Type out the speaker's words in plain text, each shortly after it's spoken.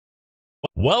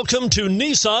Welcome to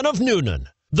Nissan of Newnan,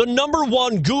 the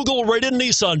 #1 Google-rated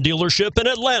Nissan dealership in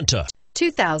Atlanta.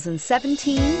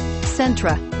 2017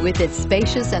 Sentra. With its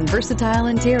spacious and versatile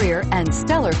interior and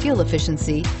stellar fuel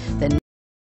efficiency, the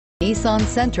Nissan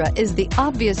Sentra is the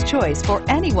obvious choice for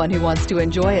anyone who wants to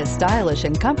enjoy a stylish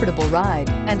and comfortable ride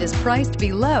and is priced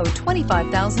below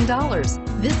 $25,000.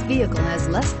 This vehicle has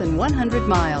less than 100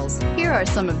 miles. Here are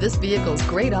some of this vehicle's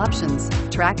great options: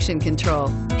 traction control,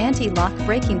 anti-lock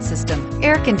braking system,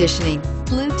 air conditioning,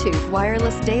 Bluetooth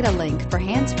wireless data link for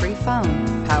hands-free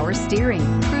phone, power steering,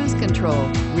 cruise control,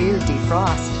 rear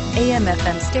defrost,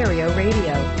 AM/FM stereo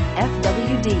radio,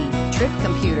 FWD, trip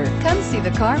computer. Come see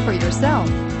the car for yourself.